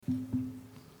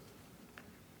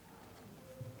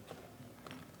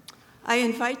I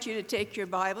invite you to take your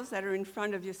Bibles that are in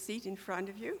front of your seat in front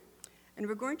of you, and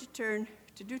we're going to turn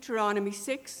to Deuteronomy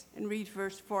 6 and read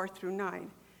verse 4 through 9,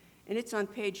 and it's on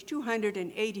page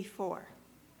 284.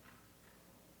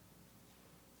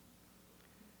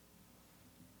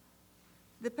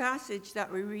 The passage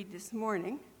that we read this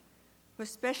morning was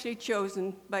specially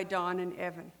chosen by Don and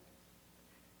Evan.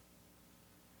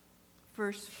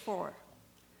 Verse 4,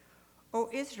 O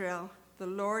Israel, the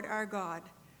Lord our God,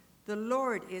 the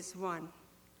Lord is one.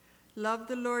 Love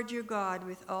the Lord your God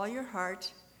with all your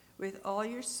heart, with all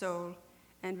your soul,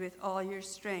 and with all your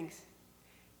strength.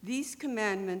 These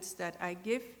commandments that I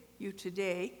give you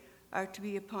today are to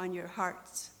be upon your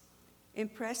hearts.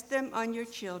 Impress them on your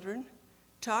children.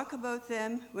 Talk about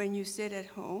them when you sit at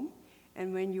home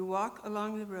and when you walk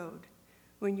along the road,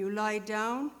 when you lie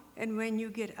down and when you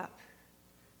get up.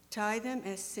 Tie them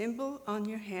as symbol on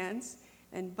your hands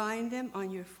and bind them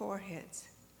on your foreheads.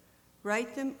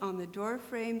 Write them on the door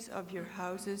frames of your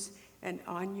houses and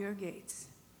on your gates.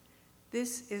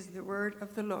 This is the word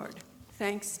of the Lord.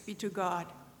 Thanks be to God.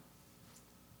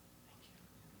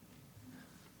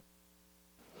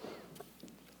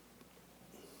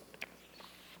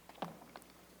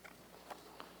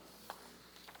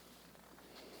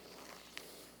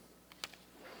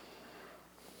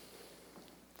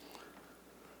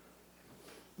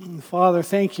 Father,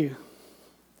 thank you.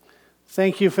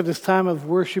 Thank you for this time of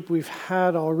worship we've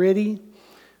had already,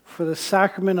 for the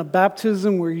sacrament of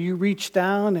baptism where you reached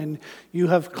down and you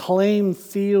have claimed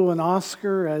Theo and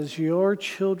Oscar as your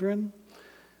children.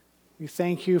 We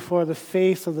thank you for the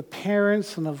faith of the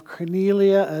parents and of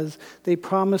Cornelia as they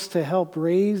promised to help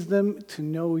raise them to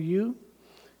know you,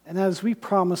 and as we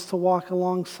promise to walk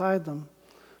alongside them.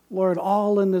 Lord,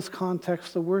 all in this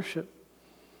context of worship.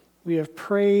 We have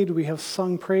prayed, we have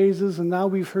sung praises, and now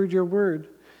we've heard your word.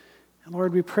 And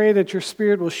Lord, we pray that your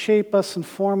Spirit will shape us and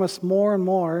form us more and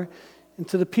more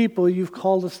into the people you've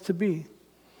called us to be.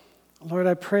 Lord,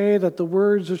 I pray that the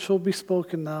words which will be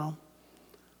spoken now,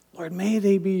 Lord, may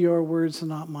they be your words and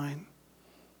not mine.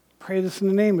 Pray this in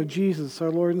the name of Jesus,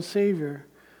 our Lord and Savior.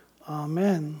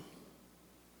 Amen.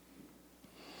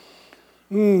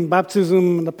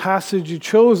 Baptism, the passage you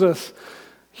chose us.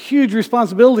 Huge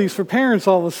responsibilities for parents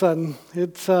all of a sudden.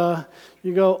 It's,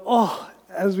 you go, oh,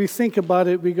 as we think about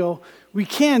it, we go, we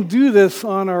can't do this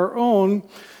on our own.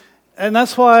 And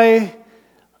that's why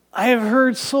I have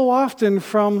heard so often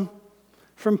from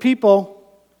people,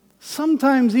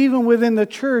 sometimes even within the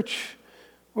church,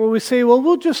 where we say, well,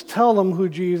 we'll just tell them who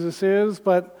Jesus is,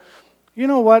 but you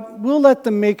know what? We'll let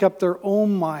them make up their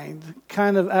own mind,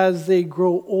 kind of as they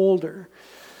grow older.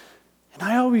 And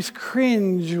I always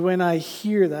cringe when I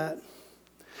hear that.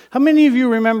 How many of you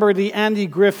remember the Andy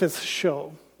Griffith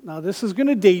Show? Now, this is going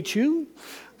to date you.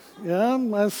 Yeah,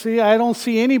 let's see. I don't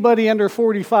see anybody under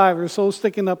 45 or so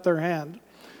sticking up their hand.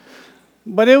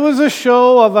 But it was a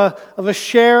show of a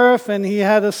sheriff, and he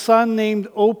had a son named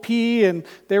Opie, and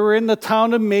they were in the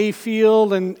town of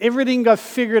Mayfield, and everything got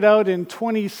figured out in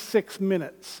 26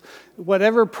 minutes,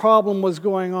 whatever problem was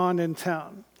going on in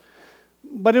town.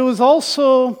 But it was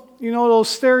also, you know, those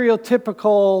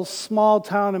stereotypical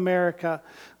small-town America,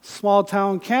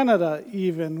 small-town Canada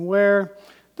even, where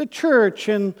the church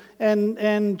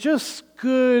and just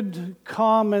good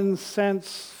common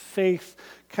sense faith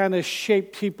kind of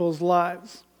shaped people's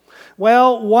lives.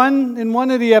 Well, in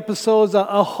one of the episodes,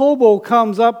 a hobo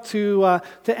comes up to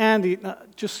Andy. Now,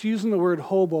 just using the word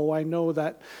hobo, I know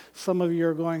that some of you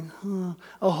are going,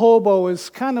 a hobo is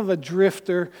kind of a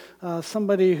drifter,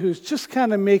 somebody who's just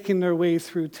kind of making their way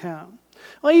through town.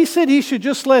 Well, he said he should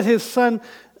just let his son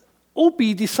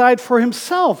Opie decide for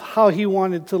himself how he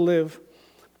wanted to live.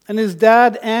 And his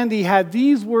dad, Andy, had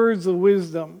these words of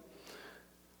wisdom.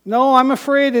 No, I'm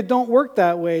afraid it don't work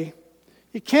that way.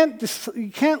 You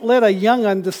can't let a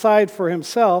young'un decide for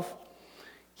himself.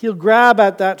 He'll grab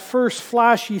at that first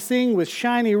flashy thing with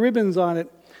shiny ribbons on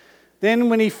it. Then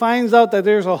when he finds out that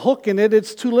there's a hook in it,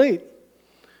 it's too late.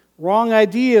 Wrong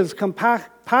ideas come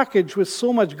packaged with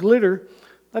so much glitter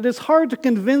that it's hard to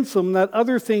convince him that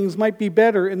other things might be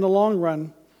better in the long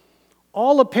run.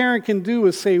 All a parent can do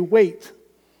is say, wait,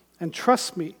 and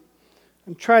trust me,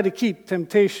 and try to keep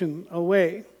temptation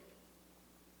away.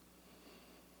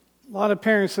 A lot of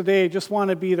parents today just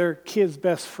want to be their kid's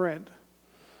best friend.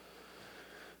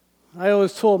 I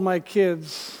always told my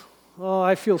kids, oh,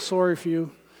 I feel sorry for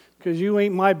you because you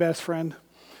ain't my best friend.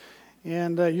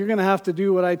 And you're going to have to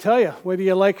do what I tell you, whether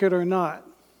you like it or not.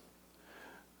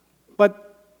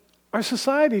 But our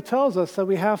society tells us that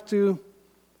we have to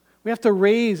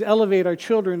elevate our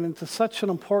children into such an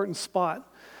important spot.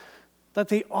 that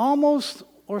they almost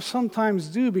or sometimes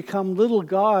do become little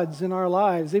gods in our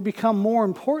lives. They become more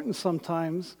important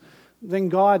sometimes than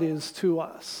God is to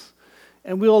us.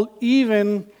 And we'll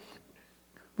even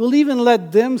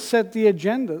let them set the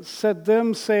agendas, set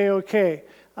them say, okay,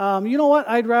 you know what,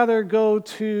 I'd rather go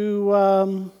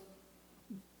to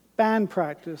band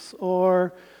practice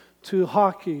or to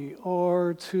hockey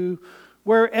or to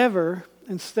wherever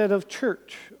instead of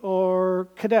church or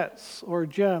cadets or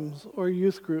GEMS or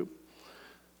youth group.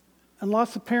 And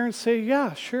lots of parents say,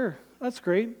 yeah, sure, that's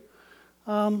great.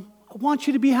 I want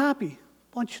you to be happy.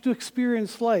 I want you to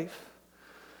experience life.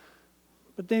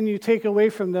 But then you take away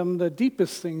from them the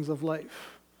deepest things of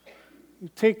life. You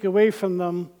take away from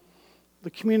them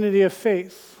the community of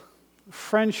faith,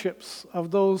 friendships of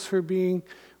those who are being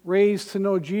raised to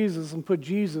know Jesus and put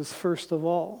Jesus first of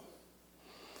all.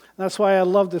 And that's why I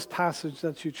love this passage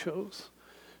that you chose.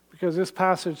 Because this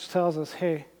passage tells us,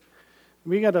 hey,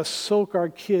 we got to soak our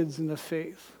kids in the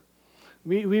faith.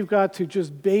 We've got to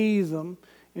just bathe them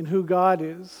in who God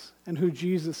is and who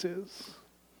Jesus is.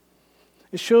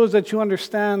 It shows that you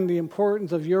understand the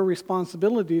importance of your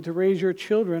responsibility to raise your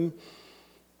children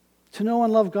to know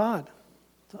and love God,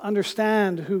 to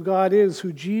understand who God is,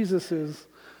 who Jesus is,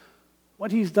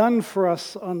 what He's done for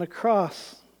us on the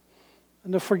cross,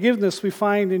 and the forgiveness we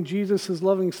find in Jesus'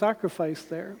 loving sacrifice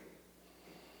there.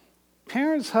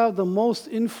 Parents have the most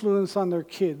influence on their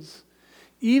kids,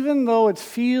 even though it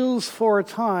feels for a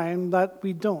time that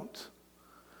we don't.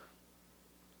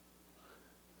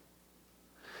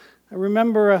 I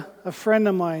remember a friend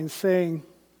of mine saying,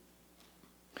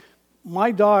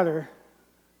 my daughter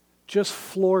just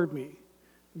floored me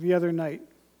the other night.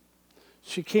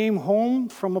 She came home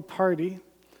from a party,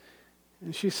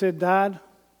 and she said, Dad,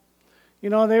 you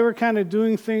know, they were kind of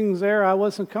doing things there I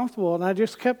wasn't comfortable, and I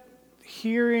just kept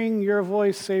hearing your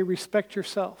voice say, respect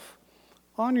yourself,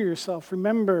 honor yourself,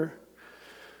 remember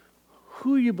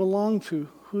who you belong to,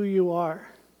 who you are.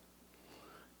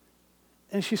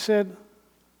 And she said,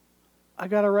 I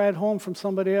got a ride home from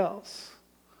somebody else.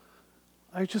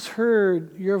 I just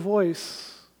heard your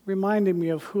voice reminding me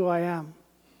of who I am.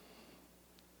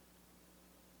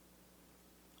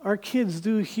 Our kids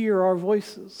do hear our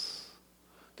voices.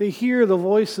 They hear the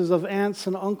voices of aunts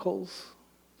and uncles.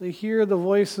 They hear the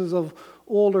voices of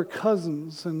older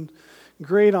cousins and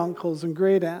great uncles and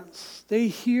great aunts. They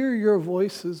hear your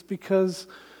voices because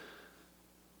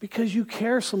you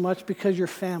care so much, because you're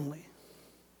family.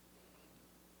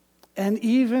 And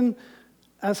even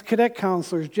as cadet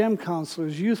counselors, GEM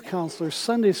counselors, youth counselors,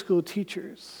 Sunday school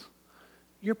teachers,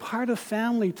 you're part of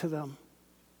family to them,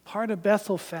 part of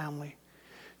Bethel family.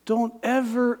 Don't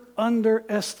ever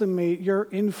underestimate your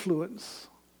influence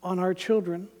on our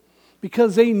children,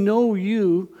 because they know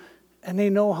you and they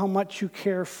know how much you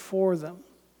care for them.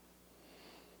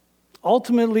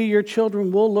 Ultimately, your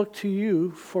children will look to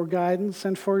you for guidance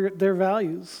and for their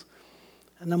values.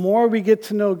 And the more we get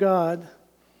to know God,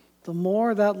 the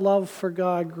more that love for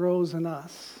God grows in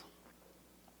us.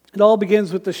 It all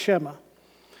begins with the Shema.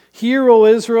 Hear, O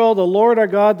Israel, the Lord our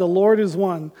God, the Lord is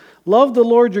one. Love the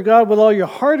Lord your God with all your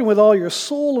heart and with all your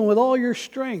soul and with all your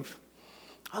strength.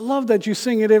 I love that you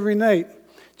sing it every night.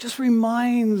 Just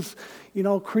reminds,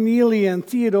 Cornelia and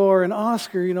Theodore and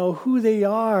Oscar, who they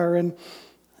are, and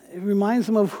it reminds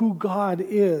them of who God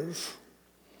is.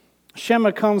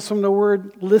 Shema comes from the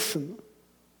word listen.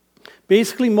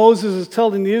 Basically, Moses is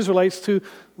telling the Israelites to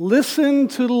listen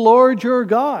to the Lord your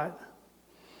God,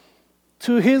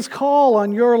 to His call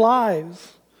on your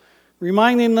lives,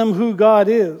 reminding them who God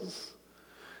is.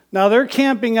 Now, they're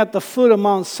camping at the foot of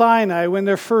Mount Sinai when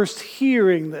they're first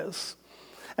hearing this.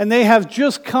 And they have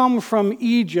just come from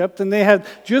Egypt, and they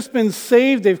have just been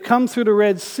saved. They've come through the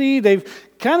Red Sea. They've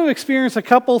kind of experienced a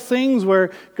couple things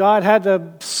where God had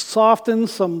to soften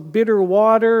some bitter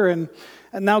water, and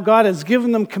now God has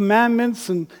given them commandments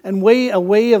and a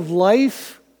way of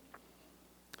life.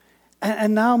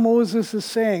 And now Moses is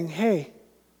saying, hey,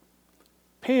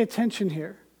 pay attention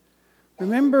here.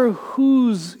 Remember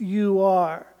whose you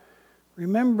are.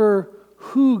 Remember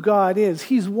who God is.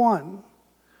 He's one.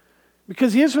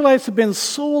 Because the Israelites have been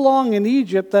so long in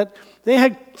Egypt that they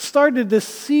had started to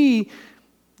see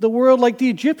the world like the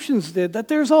Egyptians did, that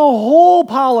there's a whole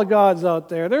pile of gods out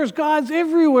there. There's gods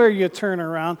everywhere you turn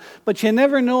around, but you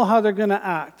never know how they're going to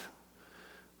act.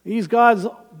 These gods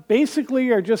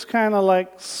basically are just kind of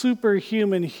like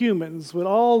superhuman humans with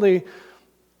all the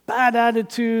bad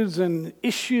attitudes and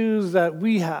issues that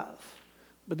we have,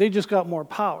 but they just got more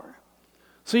power.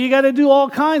 So you got to do all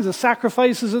kinds of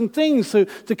sacrifices and things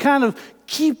to kind of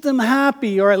keep them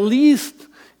happy, or at least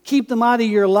keep them out of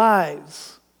your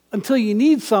lives. until you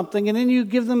need something, and then you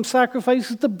give them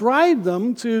sacrifices to bribe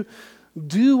them to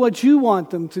do what you want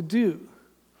them to do.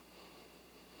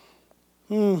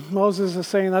 Moses is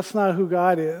saying that's not who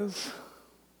God is.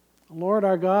 The Lord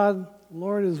our God, the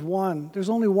Lord is one. There's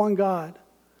only one God.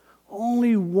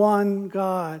 Only one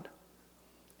God.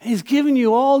 And He's given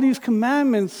you all these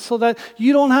commandments so that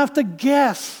you don't have to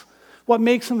guess what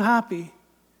makes Him happy.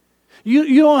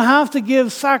 You don't have to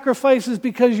give sacrifices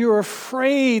because you're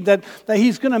afraid that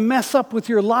He's going to mess up with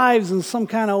your lives in some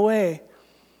kind of way.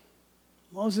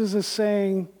 Moses is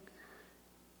saying,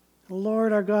 the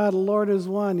Lord our God, the Lord is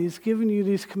one. He's given you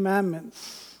these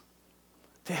commandments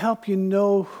to help you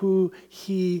know who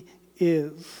He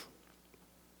is.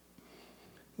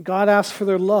 God asks for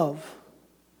their love,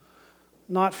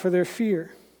 not for their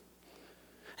fear.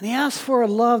 And He asks for a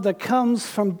love that comes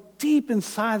from deep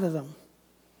inside of them,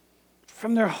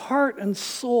 from their heart and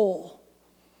soul,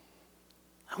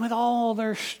 and with all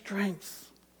their strength.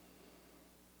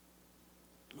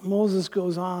 Moses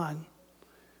goes on.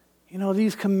 You know,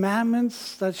 these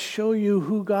commandments that show you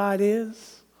who God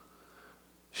is,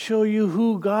 show you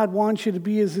who God wants you to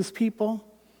be as His people,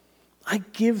 I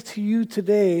give to you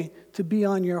today to be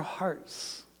on your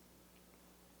hearts.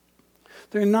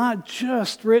 They're not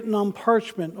just written on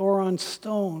parchment or on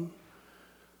stone.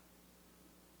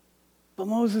 But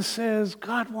Moses says,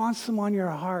 God wants them on your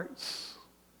hearts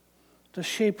to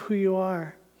shape who you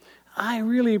are. I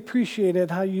really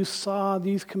appreciated how you saw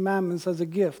these commandments as a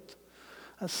gift,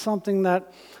 as something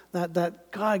that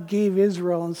God gave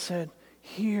Israel and said,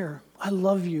 here, I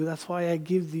love you. That's why I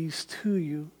give these to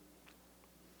you.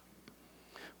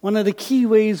 One of the key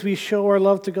ways we show our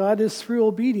love to God is through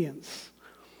obedience,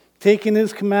 taking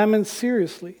His commandments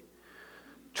seriously,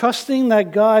 trusting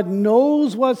that God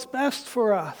knows what's best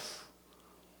for us.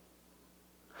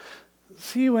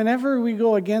 See, whenever we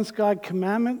go against God's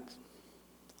commandment,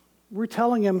 we're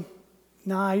telling Him,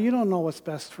 nah, you don't know what's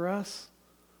best for us.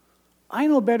 I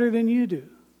know better than you do.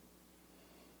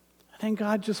 And then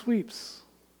God just weeps.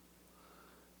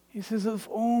 He says, if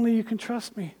only you can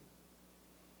trust me.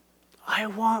 I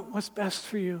want what's best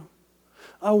for you.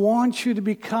 I want you to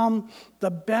become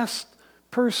the best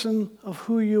person of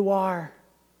who you are.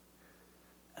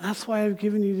 And that's why I've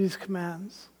given you these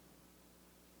commands.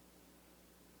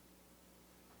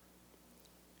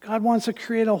 God wants to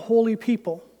create a holy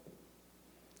people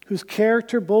whose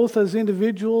character, both as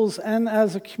individuals and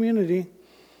as a community,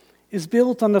 is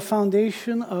built on the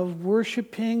foundation of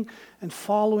worshiping and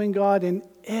following God in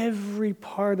every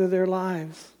part of their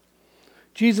lives.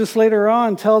 Jesus later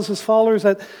on tells His followers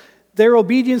that their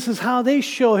obedience is how they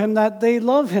show Him that they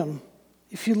love Him.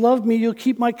 If you love me, you'll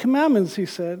keep my commandments, He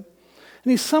said. And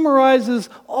He summarizes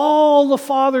all the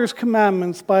Father's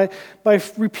commandments by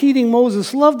repeating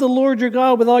Moses, love the Lord your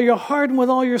God with all your heart and with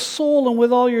all your soul and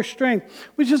with all your strength,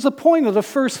 which is the point of the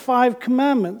first 5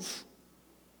 commandments.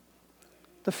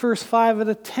 The first 5 of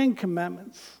the 10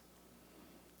 commandments.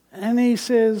 And then He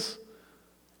says,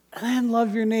 and then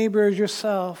love your neighbor as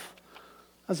yourself,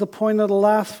 as the point of the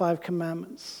last 5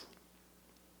 commandments.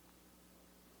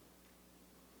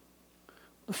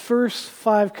 The first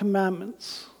 5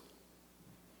 commandments,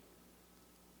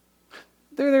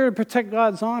 they're there to protect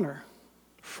God's honor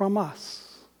from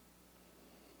us.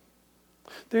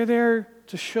 They're there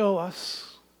to show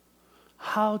us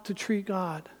how to treat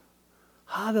God,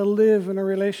 how to live in a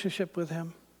relationship with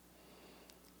Him,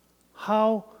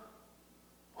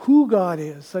 who God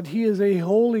is, that He is a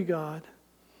holy God,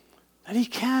 that He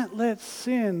can't let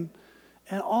sin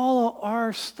and all of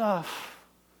our stuff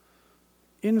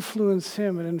influence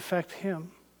Him and infect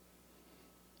Him.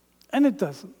 And it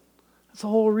doesn't. That's the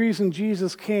whole reason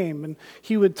Jesus came, and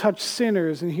He would touch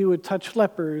sinners, and He would touch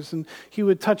lepers, and He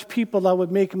would touch people that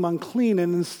would make them unclean,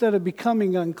 and instead of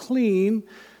becoming unclean,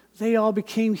 they all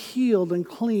became healed and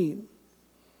clean.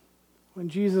 When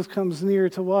Jesus comes near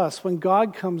to us, when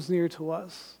God comes near to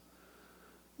us,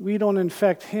 we don't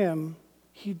infect Him.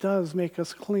 He does make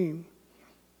us clean.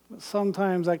 But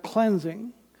sometimes that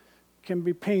cleansing can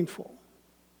be painful.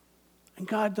 And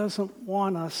God doesn't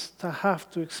want us to have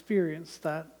to experience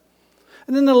that.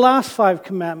 And then the last 5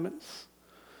 commandments,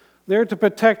 they're to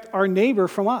protect our neighbor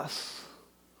from us.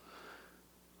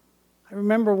 I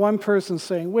remember one person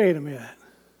saying, wait a minute,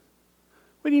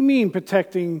 what do you mean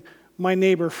protecting my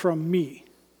neighbor from me?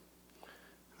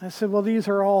 I said, well, these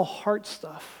are all heart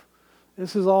stuff.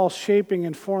 This is all shaping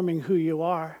and forming who you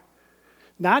are.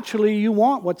 Naturally, you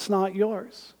want what's not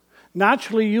yours.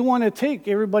 Naturally, you want to take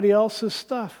everybody else's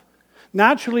stuff.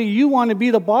 Naturally, you want to be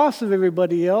the boss of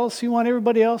everybody else. You want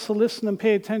everybody else to listen and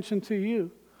pay attention to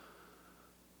you.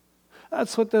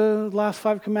 That's what the last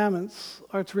 5 commandments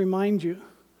are to remind you.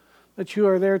 But you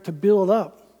are there to build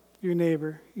up your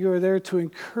neighbor. You are there to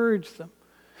encourage them.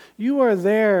 You are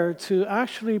there to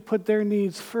actually put their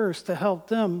needs first to help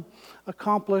them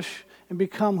accomplish and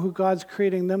become who God's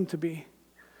creating them to be.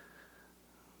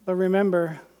 But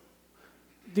remember,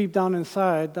 deep down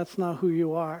inside, that's not who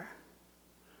you are.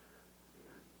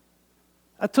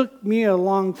 It took me a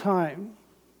long time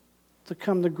to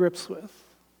come to grips with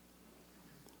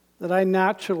that I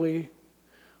naturally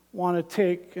want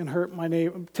to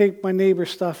take my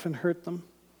neighbor's stuff and hurt them.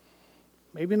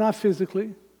 Maybe not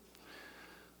physically,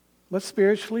 but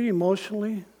spiritually,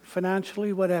 emotionally,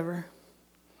 financially, whatever.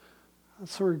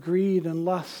 That's where greed and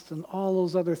lust and all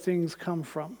those other things come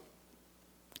from.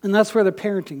 And that's where the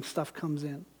parenting stuff comes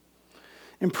in.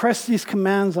 Impress these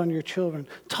commands on your children.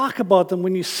 Talk about them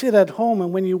when you sit at home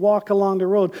and when you walk along the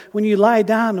road, when you lie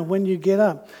down and when you get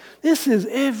up. This is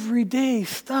everyday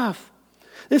stuff.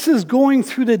 This is going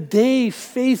through the day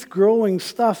faith-growing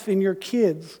stuff in your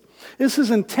kids. This is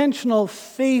intentional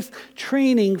faith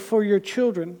training for your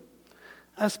children.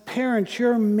 As parents,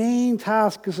 your main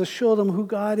task is to show them who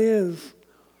God is.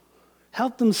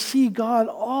 Help them see God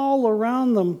all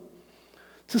around them.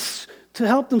 To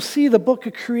help them see the book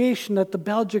of creation that the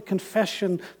Belgic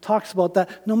Confession talks about,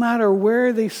 that no matter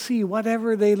where they see,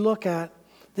 whatever they look at,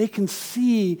 they can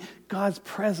see God's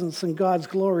presence and God's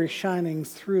glory shining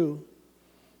through.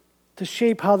 To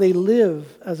shape how they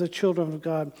live as a children of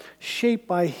God, shaped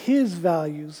by His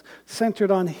values,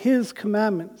 centered on His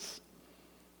commandments.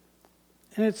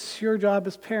 And it's your job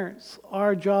as parents,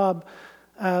 our job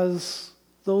as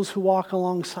those who walk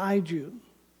alongside you,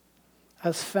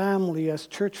 as family, as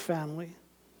church family,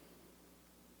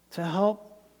 to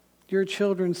help your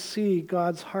children see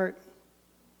God's heart,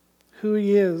 who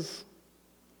He is,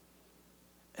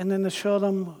 and then to show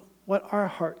them what our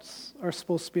hearts are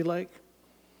supposed to be like.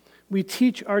 We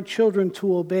teach our children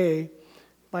to obey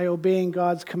by obeying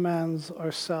God's commands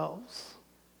ourselves.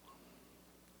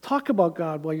 Talk about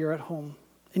God while you're at home.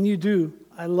 And you do.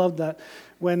 I love that.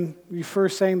 When you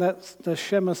first sang the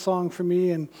Shema song for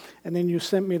me and then you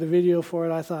sent me the video for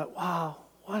it, I thought, wow,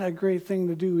 what a great thing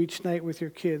to do each night with your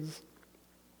kids.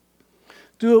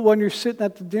 Do it when you're sitting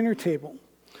at the dinner table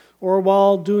or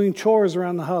while doing chores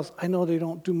around the house. I know they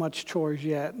don't do much chores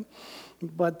yet.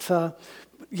 But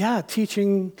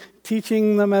teaching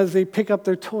them as they pick up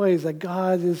their toys that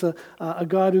God is a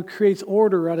God who creates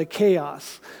order out of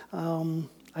chaos.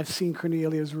 I've seen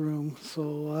Cornelia's room,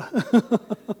 so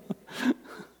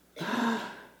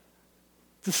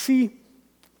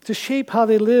to shape how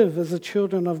they live as the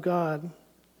children of God,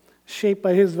 shaped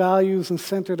by His values and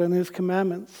centered on His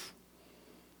commandments,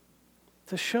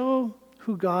 to show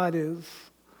who God is,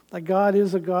 that God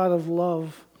is a God of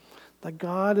love, that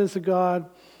God is a God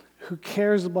who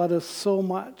cares about us so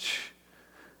much,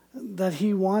 that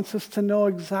He wants us to know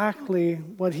exactly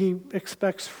what He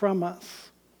expects from us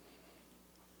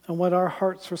and what our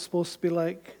hearts are supposed to be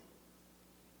like.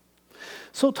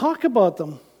 So talk about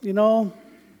them. You know,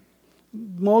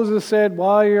 Moses said,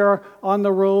 while you're on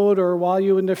the road or while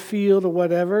you're in the field or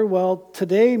whatever. Well,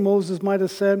 today Moses might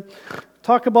have said,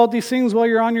 talk about these things while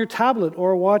you're on your tablet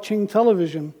or watching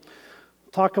television.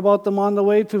 Talk about them on the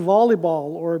way to volleyball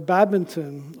or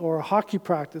badminton or hockey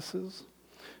practices.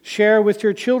 Share with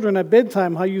your children at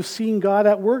bedtime how you've seen God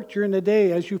at work during the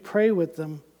day as you pray with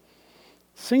them.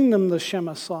 Sing them the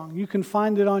Shema song. You can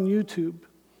find it on YouTube.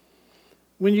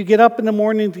 When you get up in the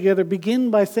morning together,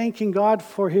 begin by thanking God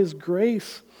for His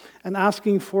grace and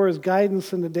asking for His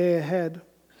guidance in the day ahead.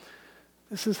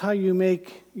 This is how you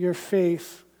make your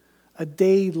faith a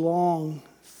day-long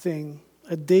thing,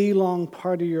 a day-long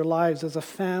part of your lives as a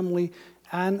family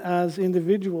and as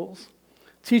individuals.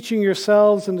 Teaching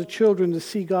yourselves and the children to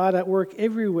see God at work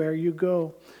everywhere you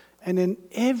go and in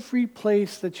every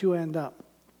place that you end up.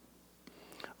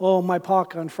 Oh, my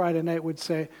Pac on Friday night would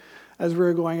say, as we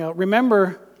were going out,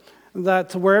 remember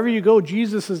that wherever you go,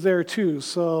 Jesus is there too.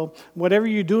 So whatever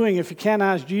you're doing, if you can't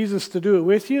ask Jesus to do it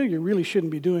with you, you really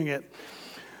shouldn't be doing it.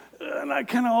 And I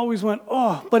kind of always went,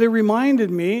 oh, but it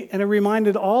reminded me, and it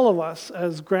reminded all of us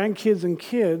as grandkids and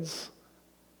kids,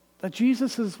 that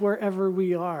Jesus is wherever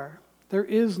we are. There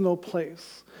is no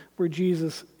place where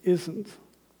Jesus isn't.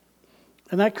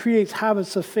 And that creates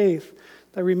habits of faith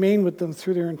that remain with them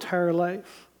through their entire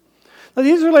life. Now,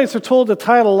 the Israelites are told to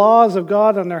tie the laws of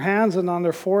God on their hands and on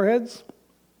their foreheads.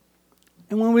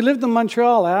 And when we lived in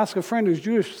Montreal, I asked a friend who's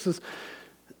Jewish, he says,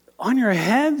 on your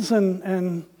heads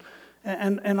and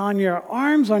on your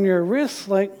arms, on your wrists,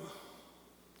 like,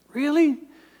 really?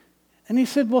 And he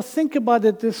said, well, think about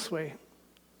it this way.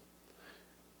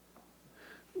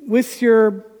 With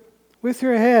your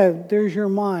head, there's your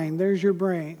mind, there's your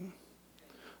brain.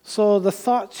 So the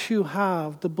thoughts you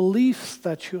have, the beliefs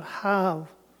that you have,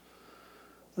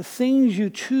 the things you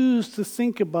choose to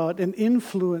think about and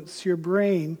influence your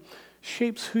brain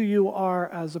shapes who you are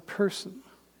as a person.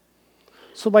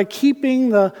 So by keeping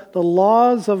the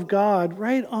laws of God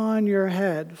right on your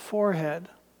forehead,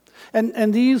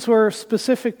 and these were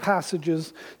specific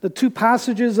passages. The two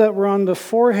passages that were on the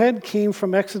forehead came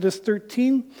from Exodus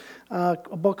 13,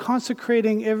 about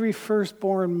consecrating every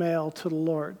firstborn male to the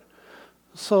Lord.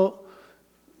 So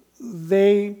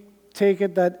they take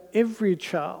it that every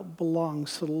child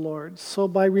belongs to the Lord. So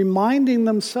by reminding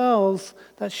themselves,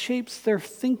 that shapes their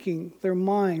thinking, their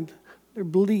mind, their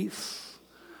beliefs.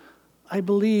 I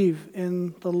believe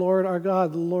in the Lord our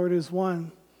God. The Lord is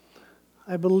one.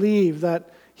 I believe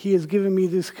that He has given me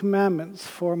these commandments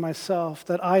for myself,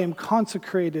 that I am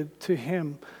consecrated to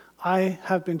Him. I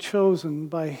have been chosen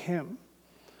by Him.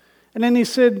 And then he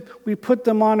said, we put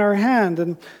them on our hand.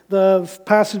 And the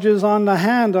passages on the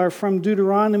hand are from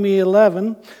Deuteronomy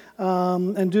 11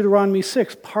 and Deuteronomy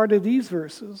 6, part of these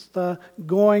verses. The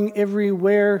going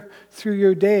everywhere through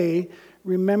your day,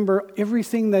 remember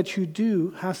everything that you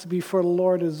do has to be for the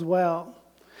Lord as well.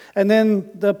 And then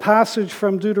the passage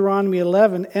from Deuteronomy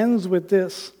 11 ends with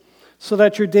this, so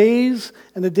that your days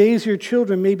and the days of your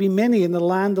children may be many in the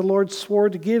land the Lord swore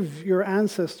to give your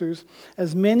ancestors,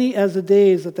 as many as the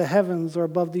days that the heavens are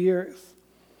above the earth.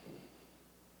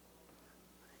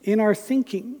 In our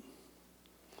thinking,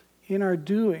 in our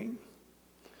doing,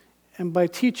 and by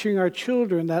teaching our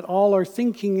children that all our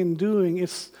thinking and doing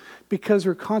is because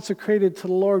we're consecrated to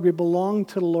the Lord, we belong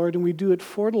to the Lord, and we do it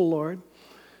for the Lord,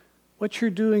 what you're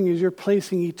doing is you're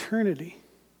placing eternity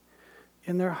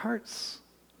in their hearts.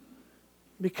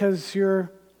 Because you're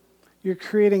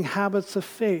creating habits of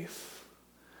faith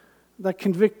that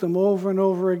convict them over and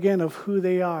over again of who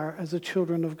they are as the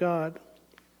children of God.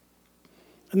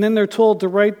 And then they're told to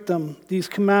write them, these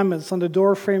commandments, on the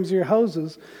door frames of your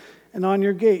houses and on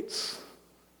your gates.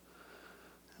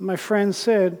 And my friend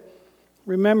said,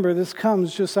 remember, this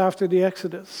comes just after the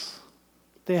Exodus.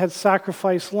 They had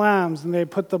sacrificed lambs and they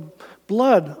put the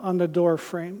blood on the door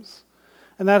frames.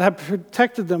 And that had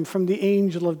protected them from the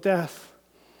angel of death.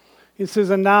 He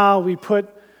says, and now we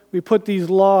put these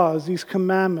laws, these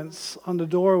commandments on the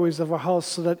doorways of our house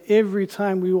so that every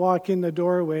time we walk in the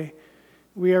doorway,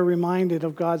 we are reminded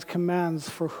of God's commands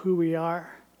for who we are.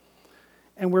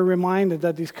 And we're reminded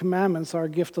that these commandments are a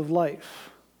gift of life.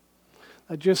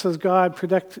 That just as God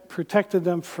protected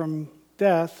them from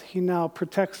death, He now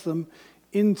protects them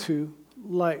into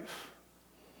life.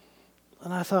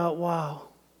 And I thought, wow,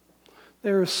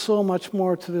 there is so much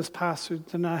more to this passage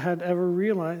than I had ever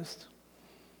realized.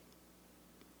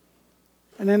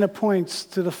 And then it points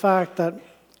to the fact that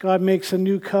God makes a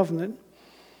new covenant,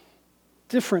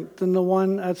 different than the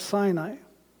one at Sinai.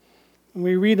 And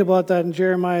we read about that in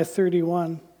Jeremiah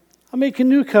 31. I'll make a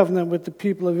new covenant with the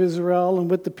people of Israel and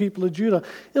with the people of Judah.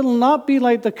 It'll not be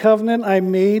like the covenant I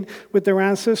made with their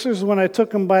ancestors when I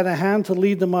took them by the hand to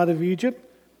lead them out of Egypt,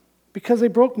 because they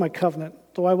broke my covenant,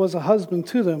 though I was a husband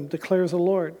to them, declares the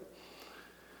Lord.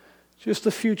 Just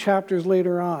a few chapters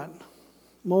later on,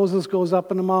 Moses goes up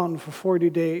on the mountain for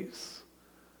 40 days.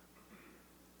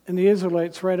 And the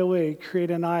Israelites right away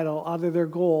create an idol out of their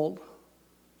gold.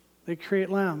 They create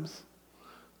lambs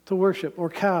to worship, or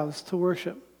calves to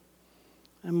worship.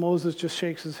 And Moses just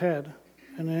shakes his head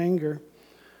in anger.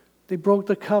 They broke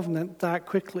the covenant that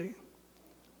quickly.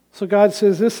 So God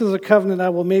says, this is a covenant I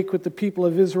will make with the people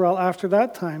of Israel after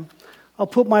that time. I'll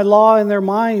put my law in their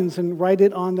minds and write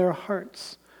it on their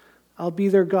hearts. I'll be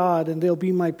their God, and they'll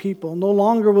be my people. No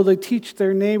longer will they teach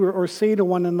their neighbor or say to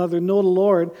one another, know the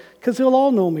Lord, because they'll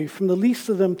all know me, from the least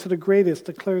of them to the greatest,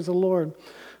 declares the Lord.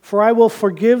 For I will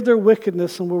forgive their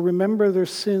wickedness and will remember their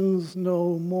sins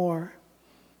no more.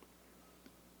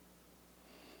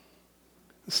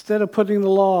 Instead of putting the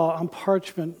law on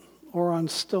parchment or on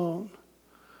stone,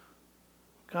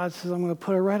 God says, I'm going to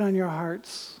put it right on your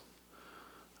hearts.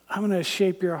 I'm going to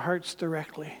shape your hearts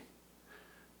directly.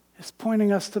 It's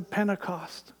pointing us to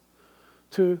Pentecost,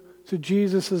 to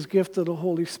Jesus' gift of the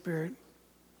Holy Spirit.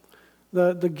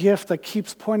 The gift that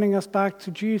keeps pointing us back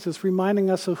to Jesus, reminding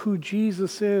us of who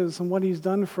Jesus is and what He's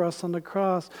done for us on the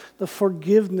cross. The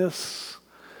forgiveness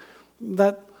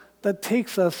that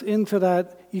takes us into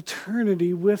that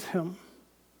eternity with Him.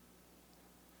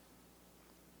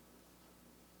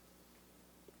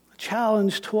 The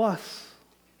challenge to us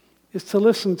is to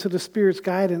listen to the Spirit's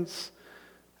guidance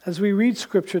as we read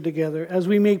Scripture together, as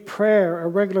we make prayer a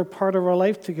regular part of our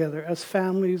life together as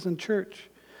families and church,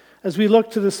 as we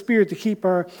look to the Spirit to keep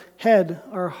our head,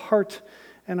 our heart,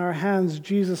 and our hands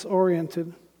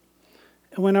Jesus-oriented,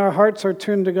 And when our hearts are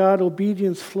turned to God,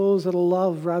 obedience flows out of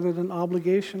love rather than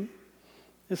obligation.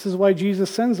 This is why Jesus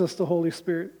sends us the Holy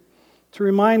Spirit, to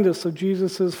remind us of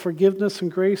Jesus' forgiveness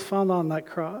and grace found on that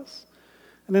cross.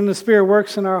 And then the Spirit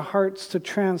works in our hearts to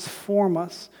transform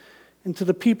us into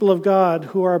the people of God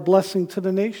who are a blessing to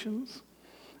the nations.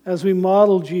 As we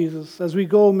model Jesus, as we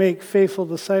go make faithful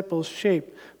disciples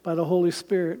shaped by the Holy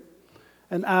Spirit.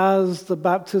 And as the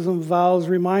baptism vows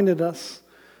reminded us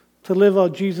to live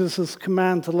out Jesus'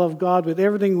 command to love God with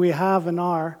everything we have and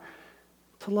are,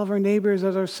 to love our neighbors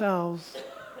as ourselves,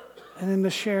 and then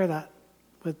to share that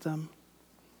with them.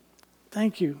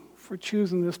 Thank you for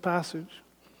choosing this passage.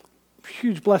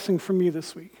 Huge blessing for me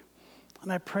this week.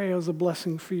 And I pray it was a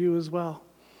blessing for you as well.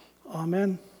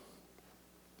 Amen.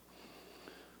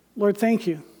 Lord, thank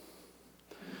you.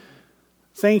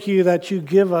 Thank you that you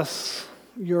give us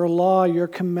your law, your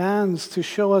commands to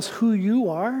show us who you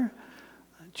are.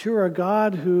 That you're a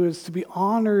God who is to be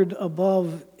honored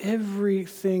above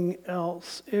everything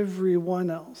else,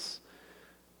 everyone else.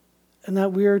 And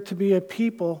that we are to be a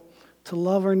people to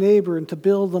love our neighbor and to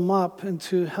build them up and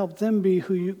to help them be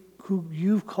who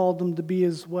you've called them to be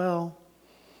as well.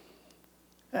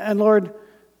 And Lord,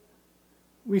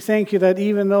 we thank you that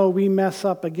even though we mess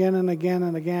up again and again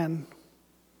and again,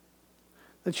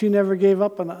 that you never gave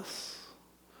up on us,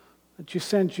 that you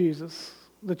sent Jesus,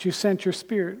 that you sent your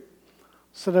Spirit,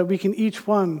 so that we can each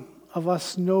one of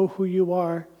us know who you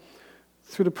are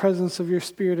through the presence of your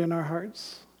Spirit in our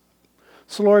hearts.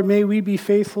 So Lord, may we be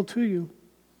faithful to you.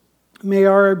 May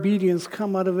our obedience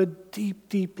come out of a deep,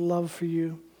 deep love for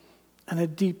you and a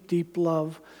deep, deep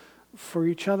love for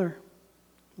each other.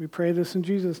 We pray this in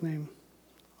Jesus' name.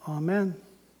 Amen.